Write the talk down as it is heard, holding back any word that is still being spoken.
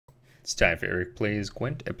It's time for Eric Plays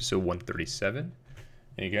Gwent, episode 137.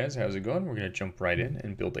 Hey guys, how's it going? We're going to jump right in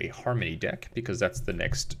and build a Harmony deck because that's the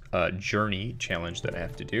next journey challenge that I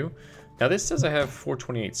have to do. Now this says I have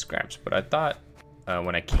 428 scraps, but I thought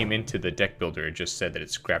when I came into the deck builder it just said that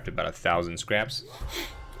it scrapped about 1,000 scraps.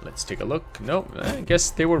 Let's take a look. Nope, I guess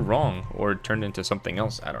they were wrong or it turned into something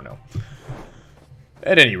else. I don't know.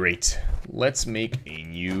 At any rate, let's make a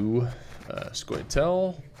new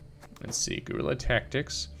Scoia'tael. Let's see, Guerrilla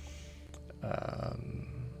Tactics.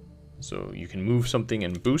 So you can move something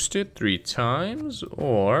and boost it 3 times,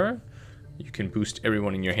 or you can boost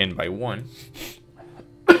everyone in your hand by 1.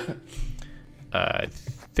 I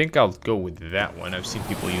think I'll go with that one. I've seen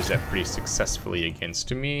people use that pretty successfully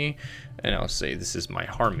against me, and I'll say this is my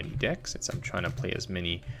Harmony deck since I'm trying to play as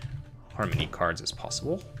many Harmony cards as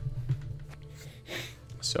possible.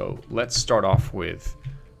 So let's start off with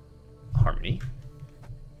Harmony.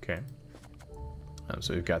 Okay.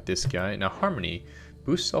 So we've got this guy. Now Harmony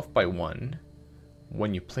boosts self by 1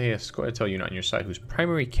 when you play a Scoia'tael unit on your side whose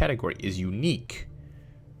primary category is unique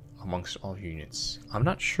amongst all units. I'm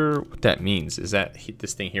not sure what that means. Is that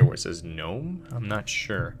this thing here where it says gnome? I'm not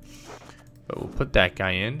sure. But we'll put that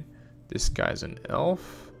guy in. This guy's an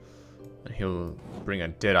elf. And he'll bring a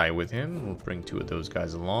Deadeye with him. We'll bring 2 of those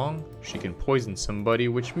guys along. She can poison somebody,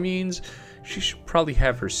 which means she should probably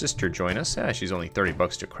have her sister join us. She's only 30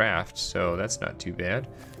 bucks to craft, so that's not too bad.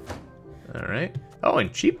 Alright. Oh,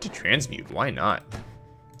 and cheap to transmute. Why not?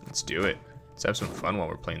 Let's do it. Let's have some fun while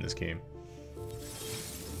we're playing this game.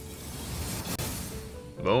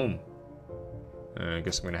 Boom. I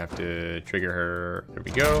guess I'm going to have to trigger her. There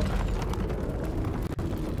we go.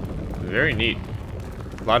 Very neat.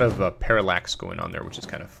 A lot of parallax going on there, which is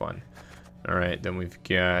kind of fun. Alright, then we've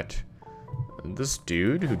got this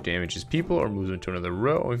dude who damages people or moves into another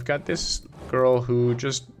row. We've got this girl who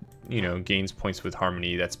just, you know, gains points with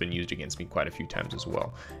Harmony. That's been used against me quite a few times as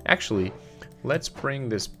well. Actually, let's bring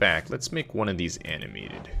this back. Let's make one of these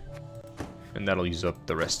animated. And that'll use up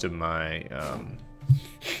the rest of my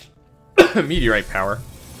meteorite power.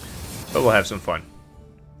 But we'll have some fun.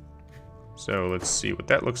 So let's see what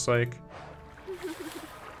that looks like.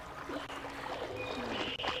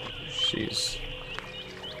 She's,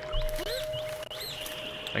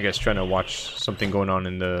 I guess, trying to watch something going on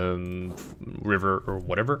in the river or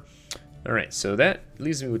whatever. Alright, so that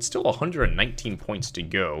leaves me with still 119 points to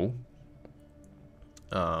go.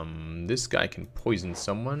 This guy can poison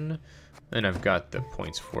someone, and I've got the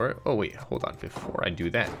points for it. Oh wait, hold on. Before I do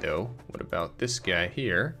that though, what about this guy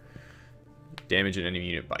here? Damage an enemy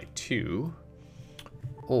unit by 2.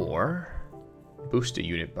 Or boost a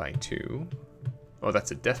unit by 2. Oh,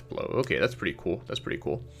 that's a death blow. Okay, that's pretty cool. That's pretty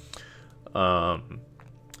cool.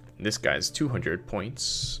 This guy's 200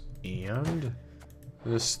 points. And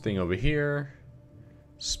this thing over here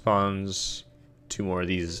spawns 2 more of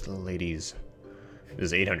these ladies. This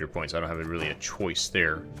is 800 points. I don't have really a choice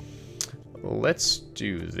there. Let's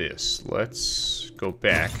do this. Let's go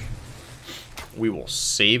back. We will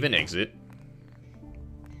save and exit.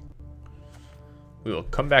 We will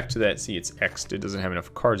come back to that. See, it's X'd. It doesn't have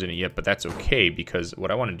enough cards in it yet, but that's okay because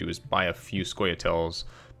what I want to do is buy a few Scoia'taels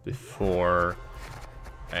before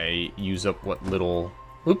I use up what little...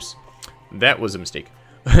 Oops, that was a mistake.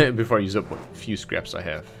 Before I use up what few scraps I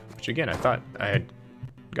have. Which again, I thought I had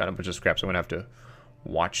got a bunch of scraps. I'm going to have to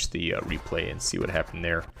watch the replay and see what happened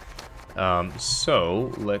there.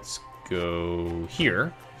 So let's go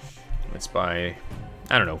here. Let's buy,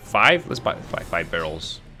 I don't know, 5? Let's buy 5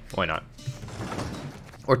 barrels. Why not?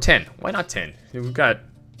 Or 10. Why not 10? We've got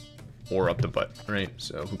ore up the butt, right?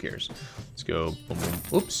 So who cares? Let's go. Boom,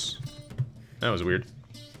 boom. Oops. That was weird.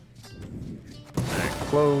 Alright,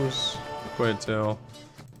 close. Scoia'tael.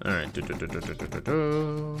 Alright.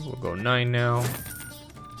 We'll go 9 now.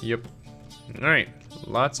 Yep. Alright.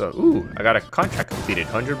 Lots of... Ooh, I got a contract completed.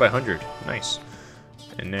 100 by 100. Nice.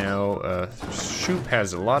 And now, Shoop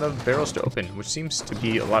has a lot of barrels to open, which seems to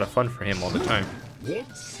be a lot of fun for him all the time.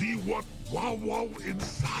 Let's see what wow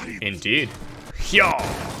inside. Indeed. Yeah.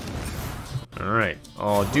 Alright,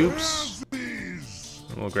 all dupes.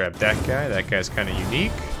 We'll grab that guy. That guy's kind of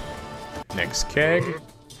unique. Next keg.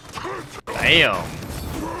 Bam.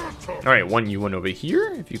 Alright, 1 U1 over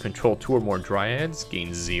here. If you control 2 or more dryads,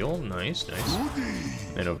 gain zeal. Nice, nice.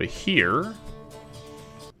 And over here,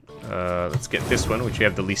 let's get this one, which we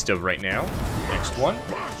have the least of right now. Next one.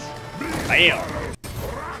 Bam.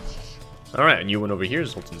 Alright, a new one over here,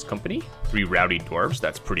 Zoltan's Company. 3 rowdy dwarves.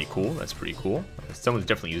 That's pretty cool. That's pretty cool. Someone's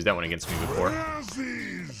definitely used that one against me before.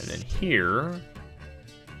 And then here,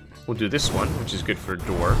 we'll do this one, which is good for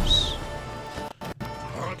dwarves.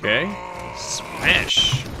 Okay.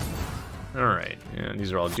 Smash! Alright, and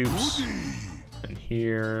these are all dupes. And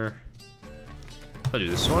here... I'll do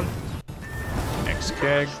this one. Next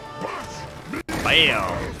keg.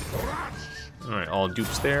 Bam! Alright, all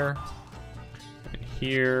dupes there. And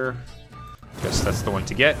here... Guess that's the one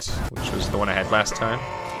to get, which was the one I had last time.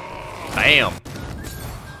 Bam!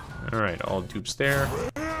 Alright, all dupes there.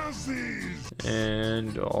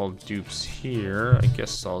 And all dupes here. I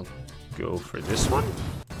guess I'll go for this one.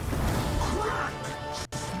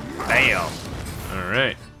 Bam!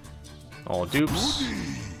 Alright. All dupes.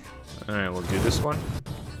 Alright, we'll do this one.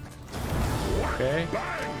 Okay.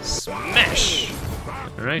 Smash!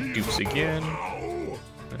 Alright, dupes again.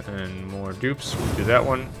 And more dupes. We'll do that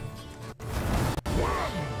one.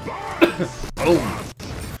 Boom!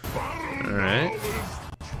 Alright.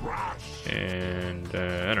 And,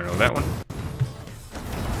 I don't know, that one.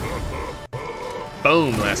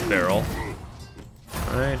 Boom, last barrel.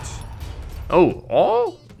 Alright. Oh,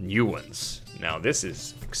 all new ones. Now this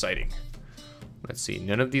is exciting. Let's see,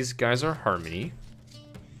 none of these guys are Harmony.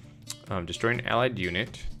 Destroy an allied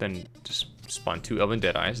unit, then just spawn 2 Elven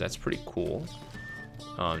Deadeyes. That's pretty cool.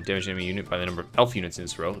 Damage enemy unit by the number of elf units in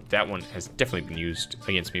this row. That one has definitely been used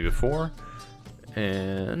against me before.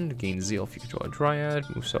 And gain zeal if you control a dryad.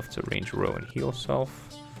 Move self to range row and heal self.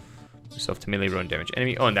 Move self to melee row and damage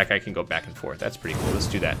enemy. Oh, and that guy can go back and forth. That's pretty cool. Let's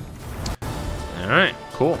do that. Alright,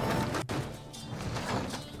 cool.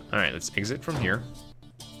 Alright, let's exit from here.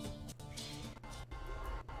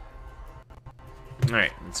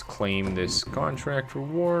 Alright, let's claim this contract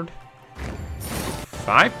reward.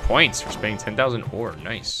 5 points for spending 10,000 ore.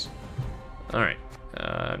 Nice. Alright.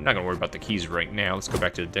 I'm not going to worry about the keys right now. Let's go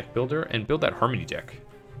back to the deck builder and build that Harmony deck.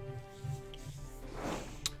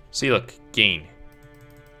 See, look. Gain.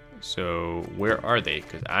 So, where are they?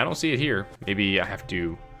 Because I don't see it here. Maybe I have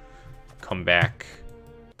to come back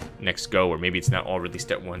next go, or maybe it's not all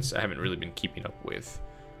released at once. I haven't really been keeping up with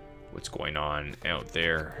what's going on out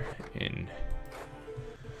there in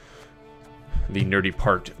the nerdy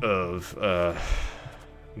part of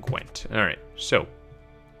Gwent. Alright, so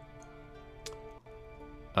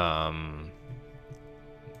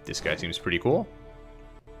this guy seems pretty cool.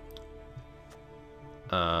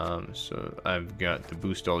 So I've got the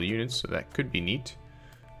boost all units, so that could be neat.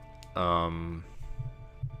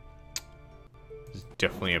 It's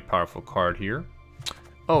definitely a powerful card here.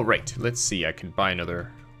 Oh right, let's see. I can buy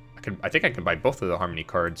another. I think I can buy both of the Harmony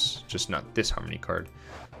cards, just not this Harmony card.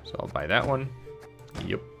 So I'll buy that one.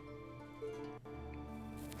 Yep.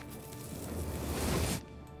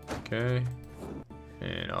 Okay.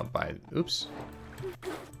 And I'll buy. Oops.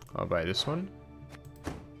 I'll buy this one.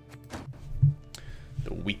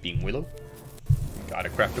 The Weeping Willow. Gotta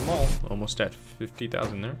craft them all. Almost at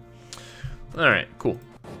 50,000 there. Alright, cool.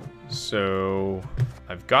 So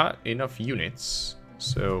I've got enough units.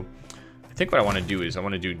 So I think what I want to do is I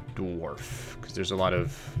want to do dwarf, because there's a lot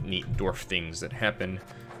of neat dwarf things that happen.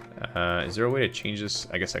 Is there a way to change this?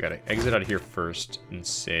 I guess I gotta exit out of here first and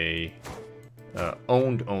say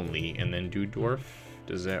owned only, and then do dwarf.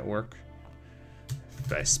 Does that work?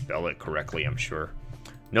 If I spell it correctly, I'm sure.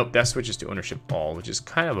 Nope, that switches to ownership all, which is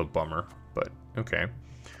kind of a bummer, but okay.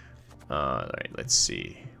 Alright, let's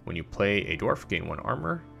see. When you play a dwarf, gain 1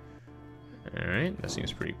 armor. Alright, that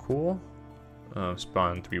seems pretty cool.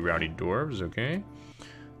 Spawn 3 rowdy dwarves, okay.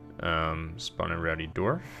 Spawn a rowdy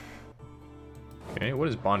dwarf. Okay, what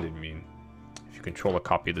does bonded mean? If you control a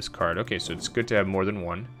copy of this card. Okay, so it's good to have more than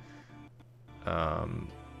one.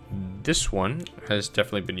 This one has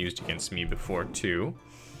definitely been used against me before too.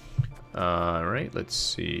 Alright, let's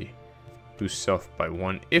see. Boost self by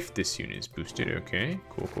 1 if this unit is boosted. Okay,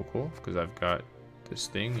 cool, cool, cool. Because I've got this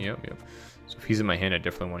thing. Yep, yep. So if he's in my hand, I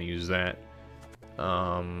definitely want to use that.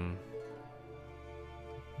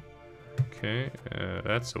 Okay,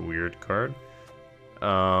 that's a weird card.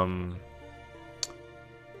 Alright,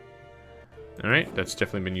 that's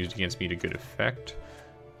definitely been used against me to good effect.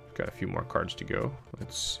 Got a few more cards to go.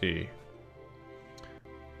 Let's see.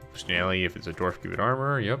 Personality, if it's a dwarf, give it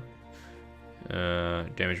armor. Yep.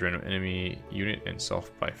 Damage random enemy unit and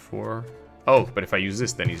self by 4. Oh, but if I use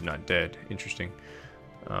this, then he's not dead. Interesting.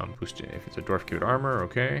 Boost it. If it's a dwarf, give it armor.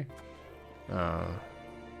 Okay.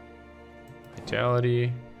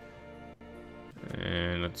 Vitality.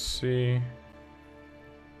 And let's see.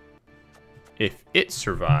 If it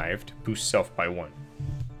survived, boost self by 1.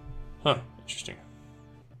 Huh, interesting.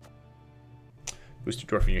 Boost a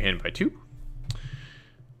dwarf in your hand by 2.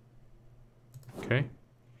 Okay.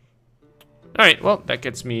 Alright, well, that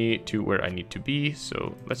gets me to where I need to be,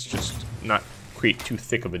 so let's just not create too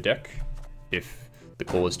thick of a deck if the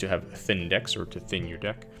goal is to have thin decks or to thin your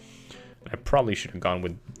deck. I probably should have gone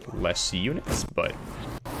with less units, but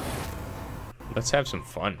Let's have some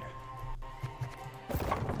fun.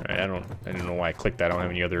 Alright, I don't know why I clicked that. I don't have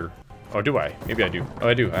any other... Oh, do I? Maybe I do. Oh,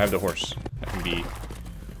 I do. I have the horse. I can be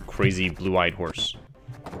crazy blue-eyed horse.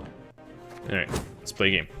 Alright, let's play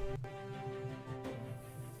a game.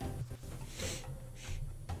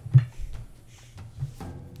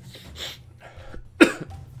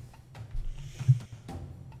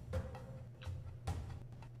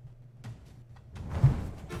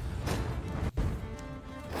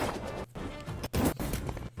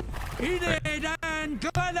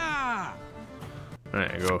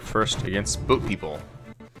 Alright, I go first against boat people.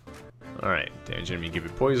 Alright, damage enemy, give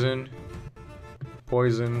it poison.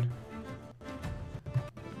 Poison.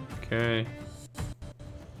 Okay.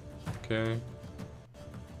 Okay.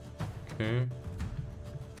 Okay.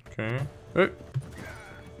 Okay.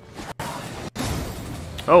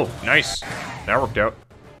 Oh, nice. That worked out.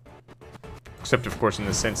 Except, of course, in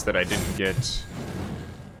the sense that I didn't get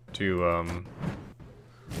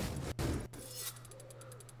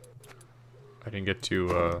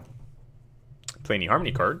to, play any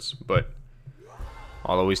Harmony cards, but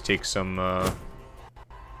I'll always take some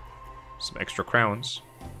extra crowns.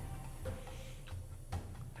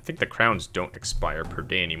 I think the crowns don't expire per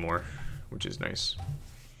day anymore, which is nice.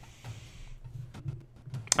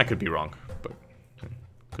 I could be wrong, but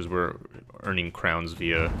because we're earning crowns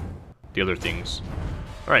via the other things.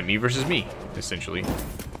 All right, me versus me, essentially.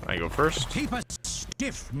 I go first. Keep a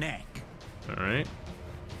stiff neck. All right.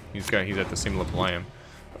 He's at the same level I am.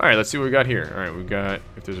 All right, let's see what we got here. All right, we got,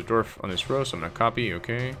 if there's a dwarf on this row, so I'm gonna copy.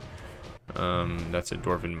 Okay. That's a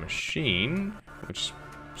dwarven machine, which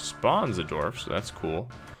spawns a dwarf, so that's cool.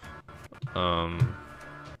 All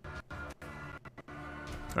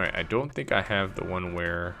right, I don't think I have the one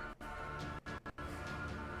where,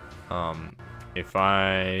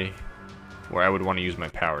 where I would want to use my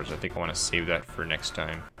powers. I think I want to save that for next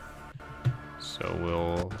time. So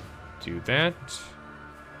we'll do that.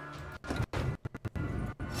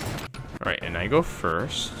 Alright, and I go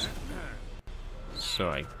first. So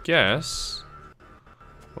I guess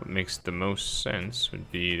what makes the most sense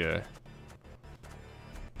would be to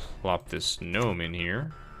plop this gnome in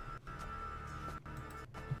here.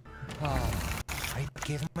 Oh, I'd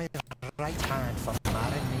give my right hand for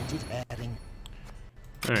marinated herring.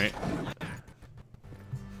 Alright.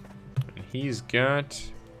 And he's got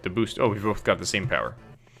the boost. Oh, we've both got the same power.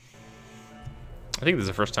 I think this is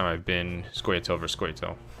the first time I've been Scoia'tael versus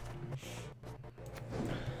Scoia'tael.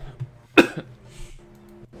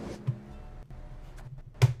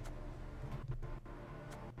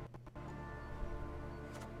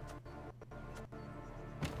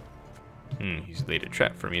 He's laid a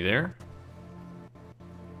trap for me there.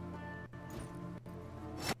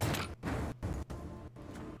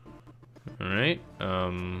 Alright,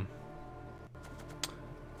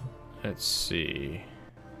 let's see.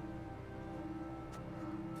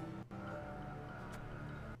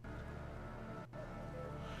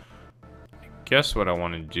 I guess what I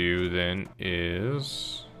want to do then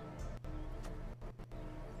is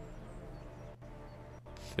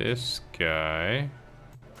this guy.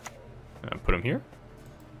 Put him here.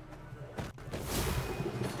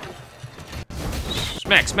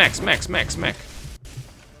 Smack, smack, smack, smack, smack.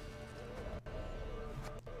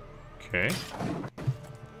 Okay.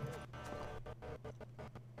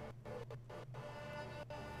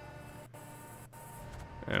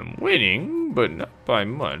 I'm winning, but not by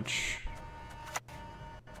much.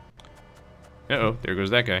 Uh-oh, there goes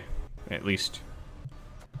that guy. At least.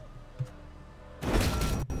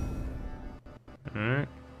 Alright.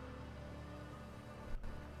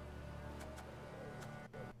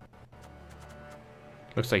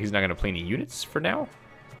 Looks like he's not going to play any units for now.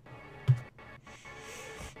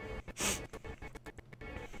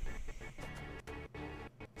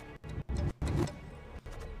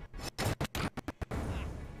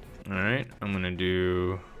 Alright, I'm going to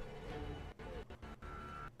do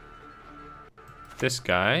this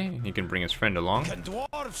guy. He can bring his friend along. Can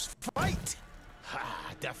dwarves fight?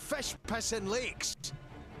 Ha, the fish pissing lakes.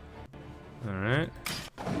 Alright.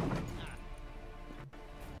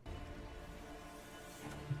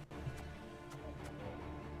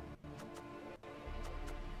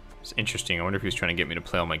 It's interesting. I wonder if he was trying to get me to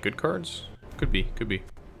play all my good cards. Could be, could be.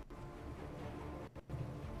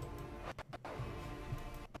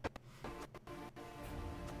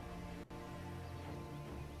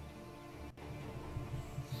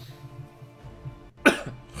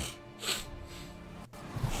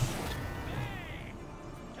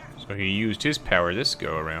 So he used his power this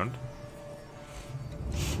go around.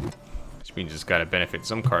 Which means it's got to benefit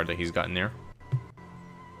some card that he's gotten there.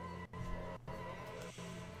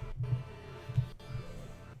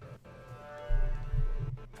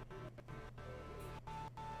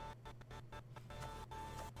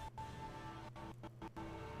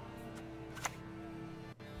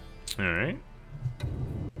 Alright.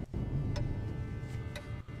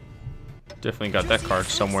 Definitely got that card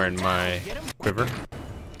somewhere in my quiver.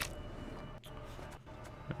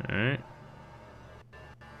 Alright.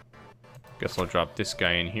 Guess I'll drop this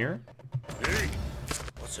guy in here. Hey,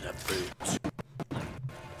 what's it about?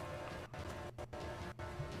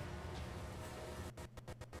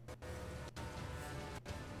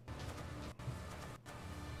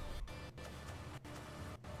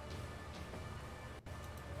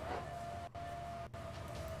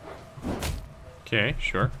 Okay,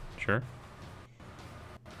 sure, sure.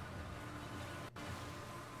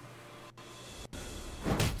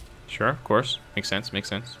 Sure, of course. Makes sense, makes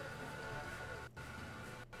sense.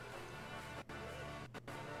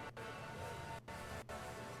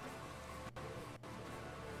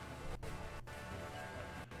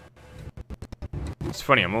 It's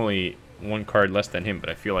funny, I'm only one card less than him, but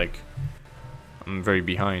I feel like I'm very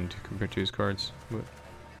behind compared to his cards. But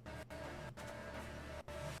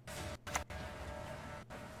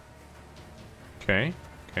okay,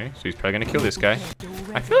 okay, so he's probably gonna kill this guy.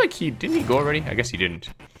 I feel like didn't he go already? I guess he didn't.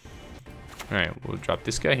 Alright, we'll drop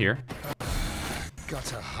this guy here.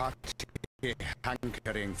 Got a hot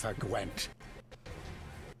hankering for Gwent.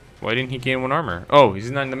 Why didn't he gain 1 armor? Oh,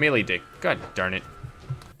 he's not in the melee deck. God darn it.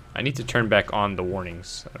 I need to turn back on the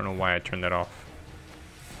warnings. I don't know why I turned that off.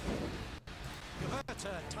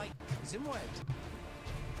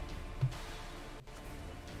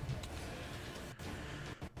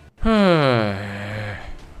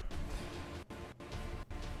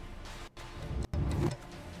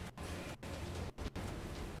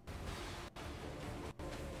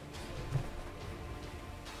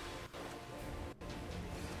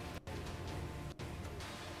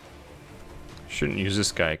 Shouldn't use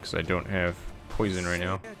this guy because I don't have poison right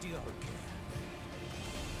now.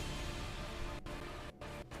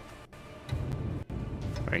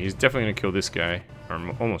 Alright, he's definitely gonna kill this guy.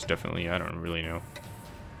 Or almost definitely, I don't really know.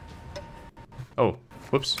 Oh,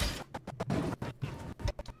 whoops.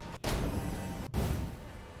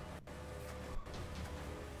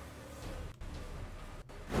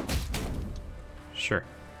 Sure.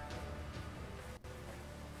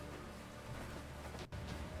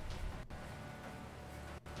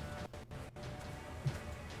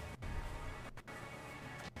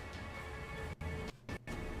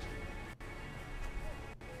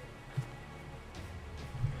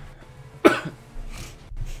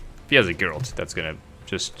 If he has a Geralt, that's gonna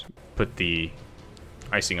just put the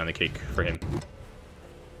icing on the cake for him.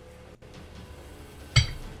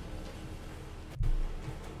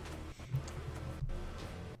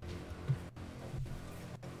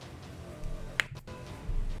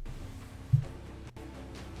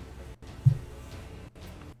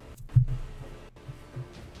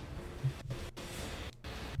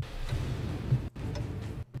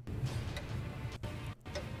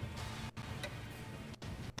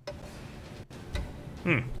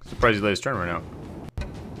 Surprised he let his turn run out.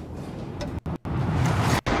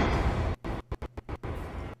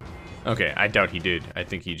 Okay, I doubt he did. I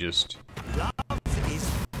think he just...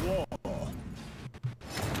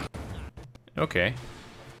 Okay.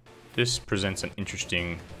 This presents an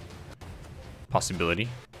interesting possibility.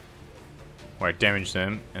 Where I damage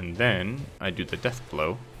them, and then I do the death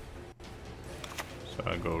blow. So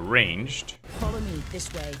I go ranged. Follow me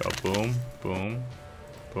this way. Go boom, boom,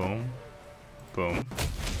 boom, boom.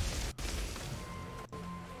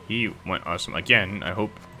 He went awesome. Again, I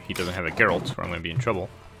hope he doesn't have a Geralt, or I'm going to be in trouble.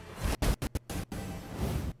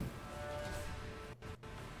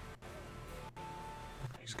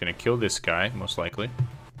 He's going to kill this guy, most likely.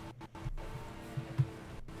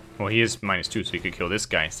 Well, he is -2, so he could kill this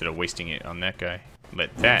guy instead of wasting it on that guy.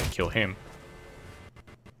 Let that kill him.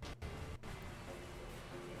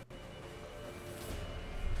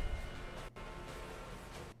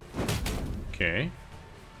 Okay.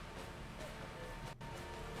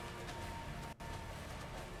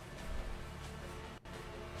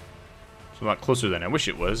 It's a lot closer than I wish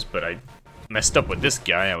it was, but I messed up with this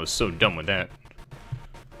guy. I was so dumb with that.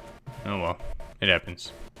 Oh well, it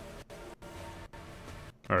happens.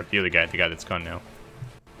 Or the other guy, the guy that's gone now.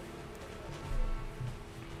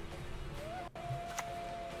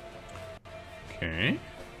 Okay.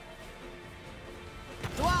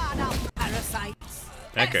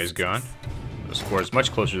 That guy's gone. The score is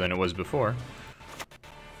much closer than it was before.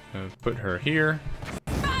 Put her here.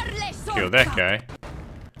 Kill that guy.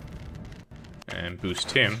 And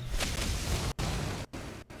boost him.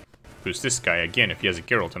 Boost this guy again. If he has a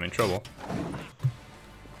Geralt, I'm in trouble.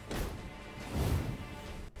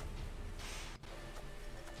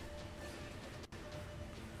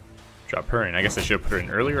 Drop her in. I guess I should have put her in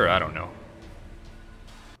earlier, I don't know.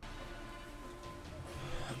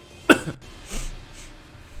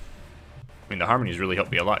 the Harmonies really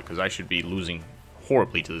helped me a lot, because I should be losing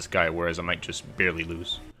horribly to this guy, whereas I might just barely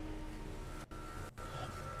lose.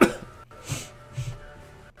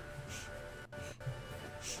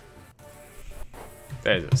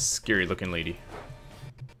 That is a scary looking lady.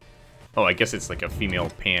 Oh, I guess it's like a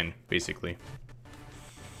female Pan, basically.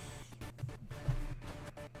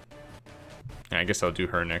 Yeah, I guess I'll do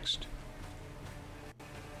her next.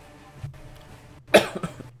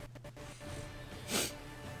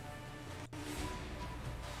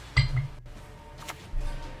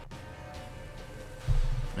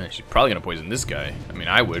 She's probably gonna poison this guy. I mean,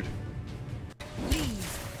 I would.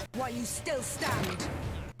 Leave while you still stand.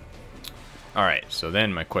 Alright, so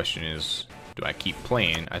then my question is, do I keep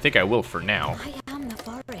playing? I think I will for now. I am the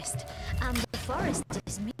forest, and the forest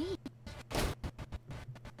is me.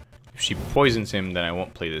 If she poisons him, then I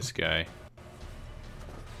won't play this guy.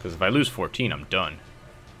 Because if I lose 14, I'm done.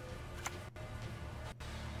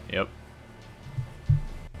 Yep.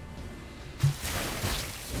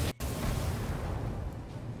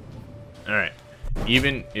 Alright.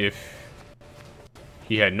 Even if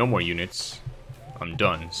he had no more units, I'm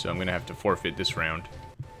done. So I'm going to have to forfeit this round.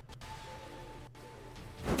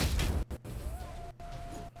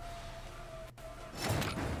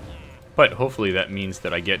 But hopefully that means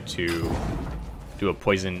that I get to do a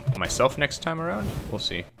poison myself next time around. We'll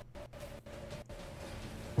see.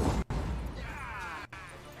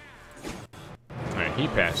 Alright, he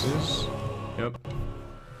passes. Yep.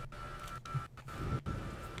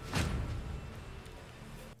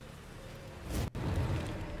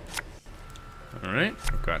 Alright,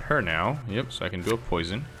 I've got her now. Yep, so I can do a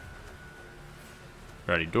poison.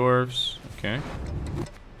 Ready dwarves. Okay.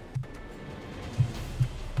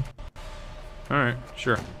 Alright,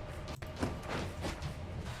 sure.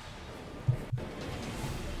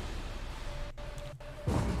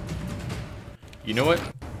 You know what?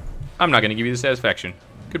 I'm not gonna give you the satisfaction.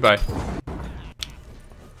 Goodbye.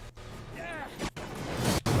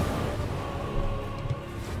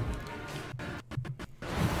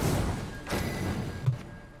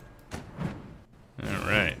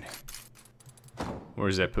 Alright. Where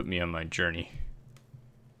does that put me on my journey?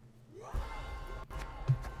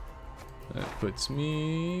 That puts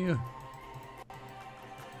me...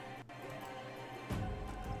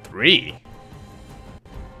 3.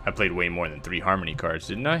 I played way more than 3 Harmony cards,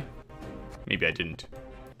 didn't I? Maybe I didn't.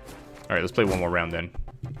 Alright, let's play one more round then.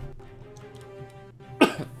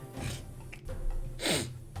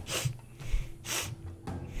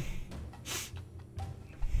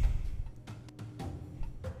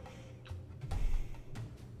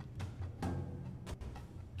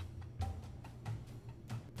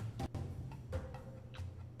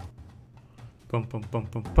 Bum bum bum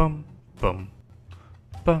bum bum bum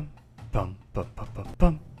bum bum bum bum bum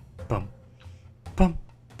bum bum bum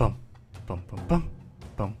bum bum bum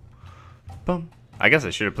bum bum. I guess I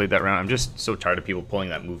should have played that round. I'm just so tired of people pulling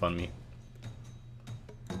that move on me.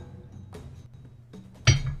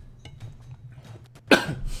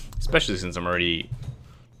 Especially since I'm already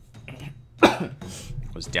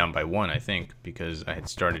was down by 1, I think, because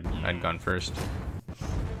I'd gone first.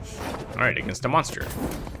 Alright, against a monster.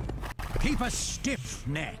 Keep a stiff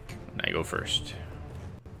neck. And I go first.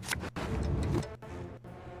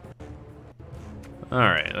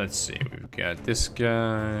 Alright, let's see. We've got this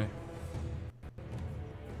guy.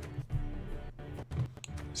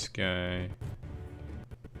 This guy.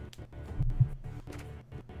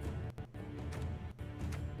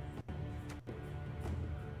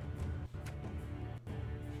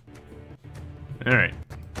 Alright.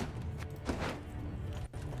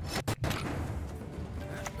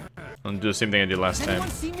 I'll do the same thing I did last time.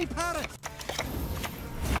 See me parrot?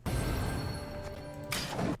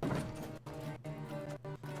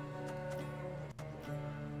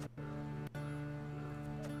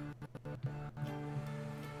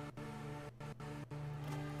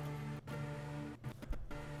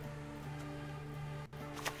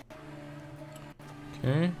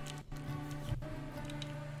 Okay.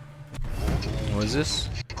 What is this?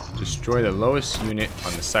 Destroy the lowest unit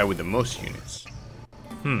on the side with the most units.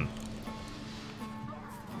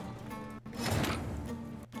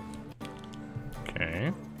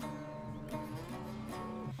 Okay.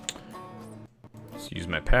 Let's use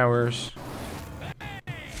my powers.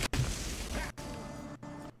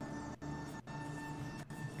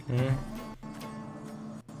 Okay.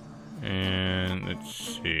 And let's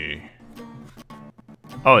see.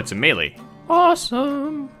 Oh, it's a melee.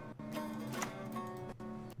 Awesome.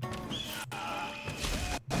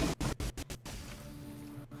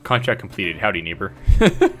 Contract completed. Howdy, neighbor.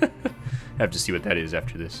 I have to see what that is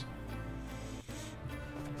after this.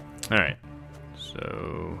 Alright.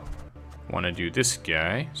 So, want to do this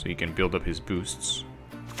guy so he can build up his boosts.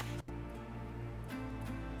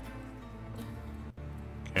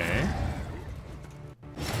 Okay.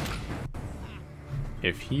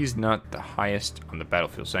 If he's not the highest on the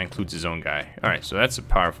battlefield, so that includes his own guy. Alright, so that's a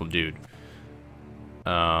powerful dude.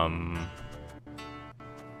 Alright,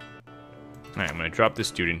 I'm gonna drop this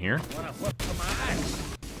dude in here.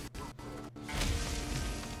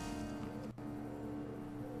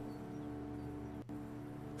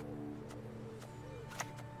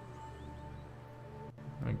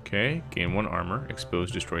 Okay, gain 1 armor,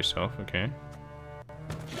 expose, destroy self, okay.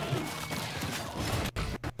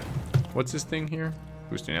 What's this thing here?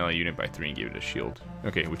 Boost an ally unit by 3 and give it a shield.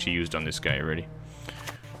 Okay, which he used on this guy already.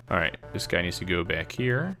 Alright, this guy needs to go back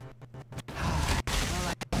here. Well,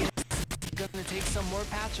 I guess it's gonna take some more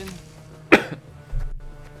patching. Okay,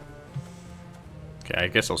 I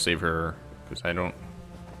guess I'll save her, because I don't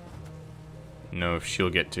know if she'll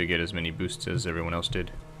get as many boosts as everyone else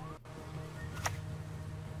did.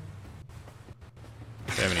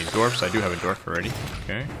 Do I have any dwarfs? I do have a dwarf already.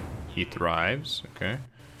 Okay. He thrives. Okay.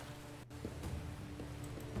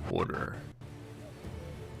 Order.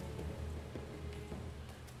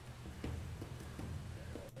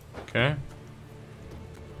 Okay.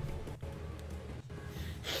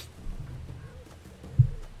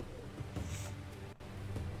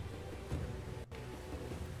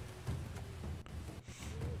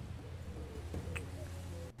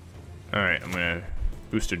 Alright, I'm gonna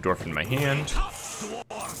boost a dwarf in my hand. Tough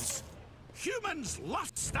dwarves. Humans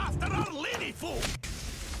lust after our lady folk.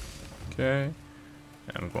 Okay.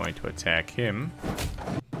 I'm going to attack him.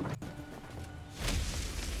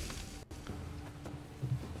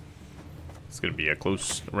 It's gonna be a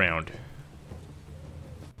close round.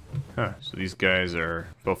 Huh, so these guys are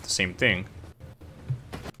both the same thing.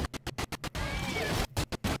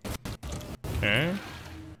 Okay.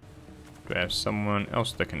 Do I have someone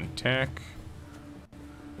else that can attack?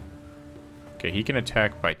 Okay, he can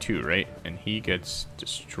attack by 2, right? And he gets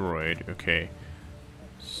destroyed. Okay.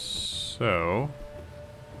 So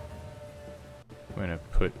I'm gonna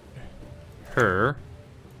put her.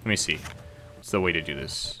 Let me see. What's the way to do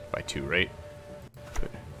this? By 2, right?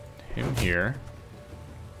 Put him here.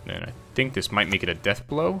 Then I think this might make it a death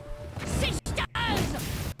blow. Sisters,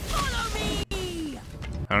 follow me!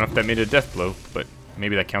 I don't know if that made it a death blow, but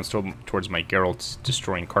maybe that counts towards my Geralt's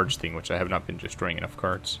destroying cards thing, which I have not been destroying enough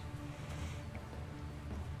cards.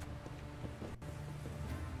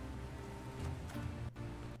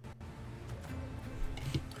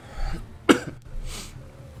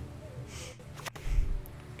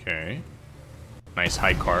 Okay. Nice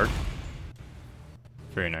high card.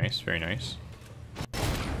 Very nice, very nice.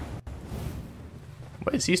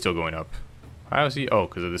 Why is he still going up? How is he? Oh,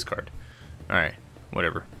 because of this card. Alright,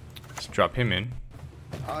 whatever. Let's drop him in.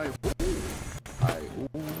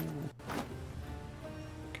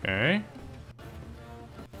 Okay.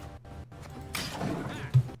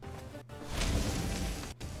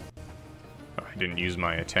 Oh, I didn't use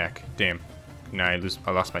my attack. Damn. Now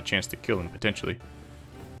I lost my chance to kill him, potentially.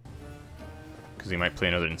 Because he might play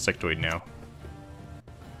another insectoid now.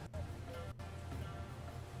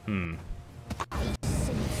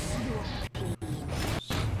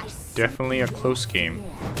 Definitely a close game.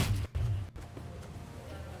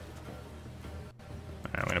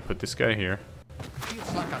 I'm gonna put this guy here.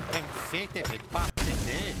 Feels like I've been fated with back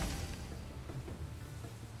today.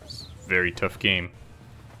 It's a very tough game.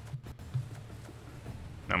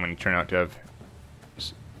 I'm gonna turn out to have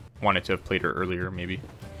wanted to have played her earlier, maybe.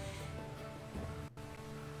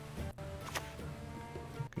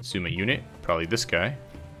 Consume a unit, probably this guy.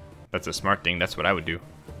 That's a smart thing, that's what I would do.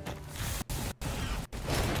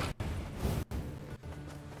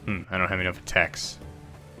 I don't have enough attacks.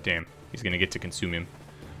 Damn, he's gonna get to consume him.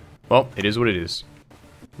 Well, it is what it is.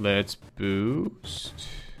 Let's boost.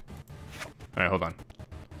 Alright, hold on.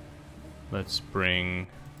 Let's bring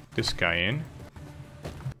this guy in.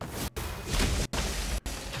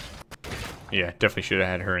 Yeah, definitely should have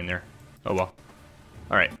had her in there. Oh well.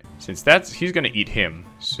 Alright, since he's gonna eat him,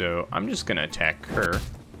 so I'm just gonna attack her.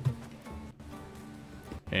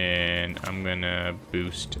 And I'm gonna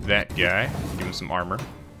boost that guy, give him some armor.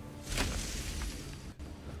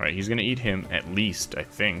 Alright, he's gonna eat him at least, I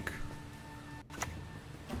think.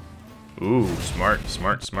 Ooh, smart,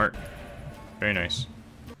 smart, smart. Very nice.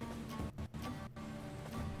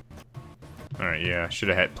 Alright, yeah, I should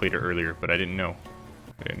have had played it earlier, but I didn't know.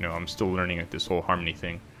 I'm still learning at this whole harmony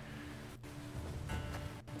thing.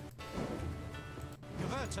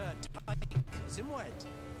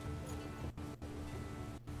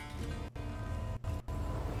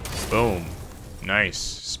 Boom. Nice.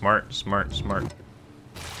 Smart, smart, smart.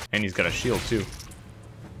 And he's got a shield too.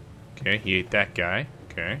 Okay, he ate that guy.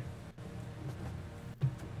 Okay.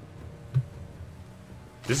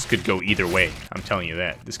 This could go either way. I'm telling you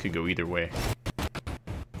that. This could go either way.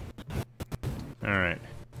 Alright.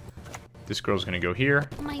 This girl's gonna go here.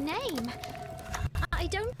 My name? I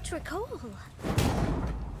don't recall.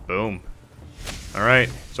 Boom. Alright,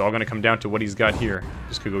 it's all gonna come down to what he's got here.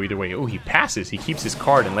 This could go either way. Oh, he passes. He keeps his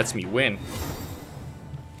card and lets me win.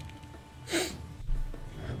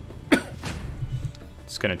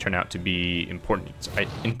 It's gonna turn out to be important. I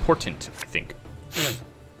think.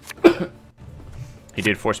 He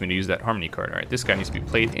did force me to use that Harmony card. Alright, this guy needs to be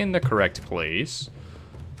played in the correct place.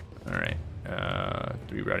 Alright.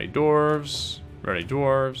 3 rowdy dwarves. Rowdy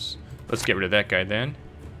dwarves. Let's get rid of that guy then.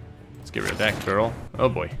 Let's get rid of that girl. Oh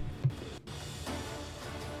boy.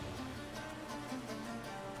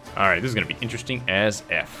 Alright, this is going to be interesting as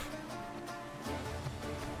F.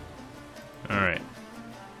 Alright.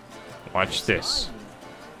 Watch this.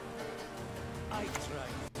 I tried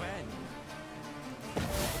Gwent.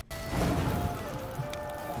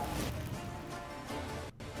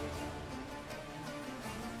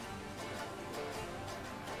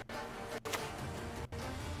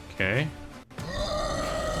 Okay.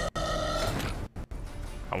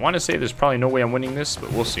 I want to say there's probably no way I'm winning this,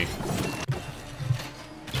 but we'll see.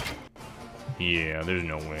 Yeah, there's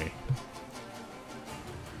no way.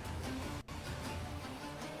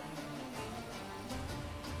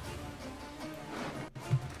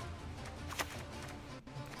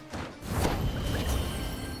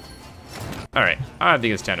 Alright, I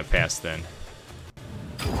think it's time to pass then.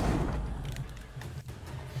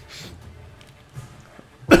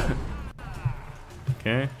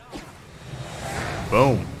 Okay.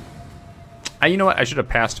 Boom. You know what? I should have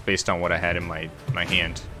passed based on what I had in my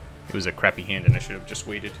hand. It was a crappy hand and I should have just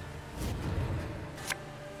waited.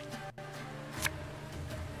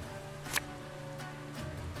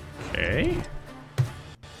 Okay.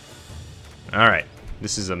 Alright.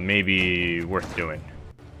 This is a maybe worth doing.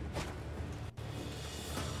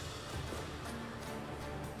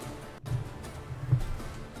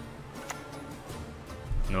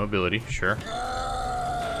 No ability, sure.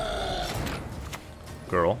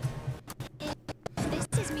 Girl. This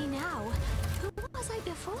is me now. Who was I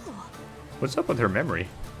before? What's up with her memory?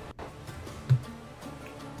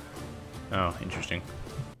 Oh, interesting.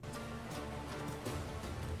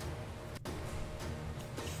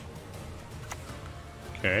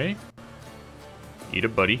 Okay. Eat a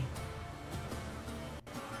buddy.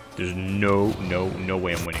 There's no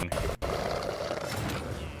way I'm winning.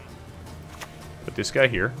 Put this guy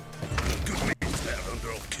here. Good news there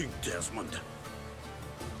under old King Desmond.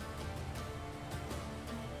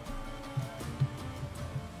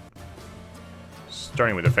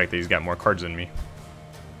 Starting with the fact that he's got more cards than me.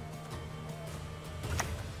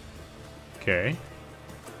 Okay.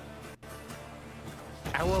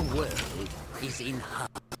 Our world is in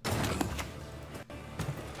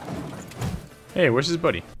Hey, where's his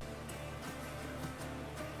buddy?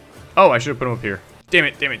 Oh, I should have put him up here. Damn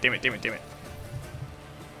it, damn it, damn it, damn it, damn it.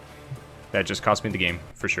 That just cost me the game,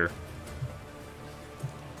 for sure.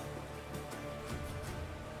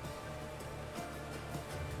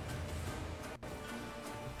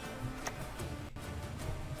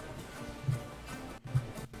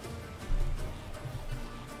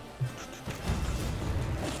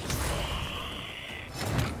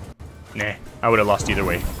 Nah, I would have lost either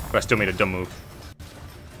way, but I still made a dumb move.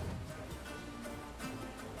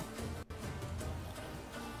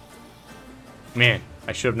 Man,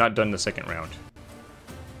 I should have not done the second round.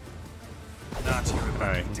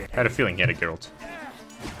 I had a feeling he had a Geralt.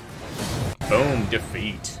 Boom,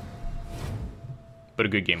 defeat. But a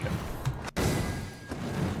good game though.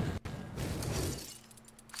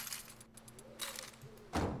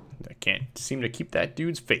 I can't seem to keep that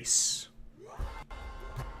dude's face.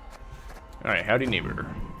 Alright, howdy neighbor.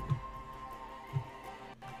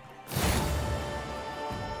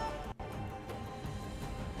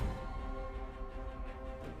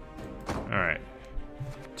 Alright.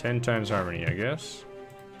 10 times Harmony, I guess.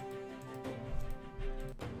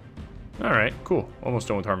 Alright, cool. Almost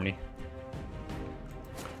done with Harmony.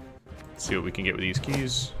 Let's see what we can get with these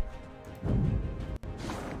keys.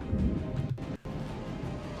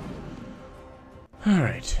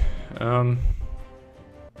 Alright.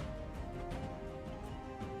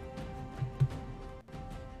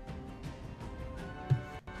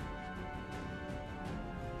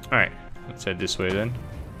 Alright, let's head this way then.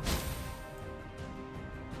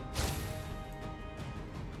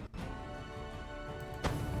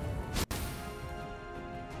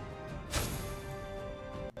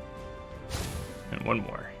 And one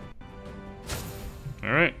more.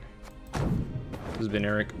 Alright. This has been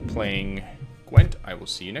Eric playing Gwent. I will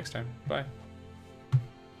see you next time. Bye.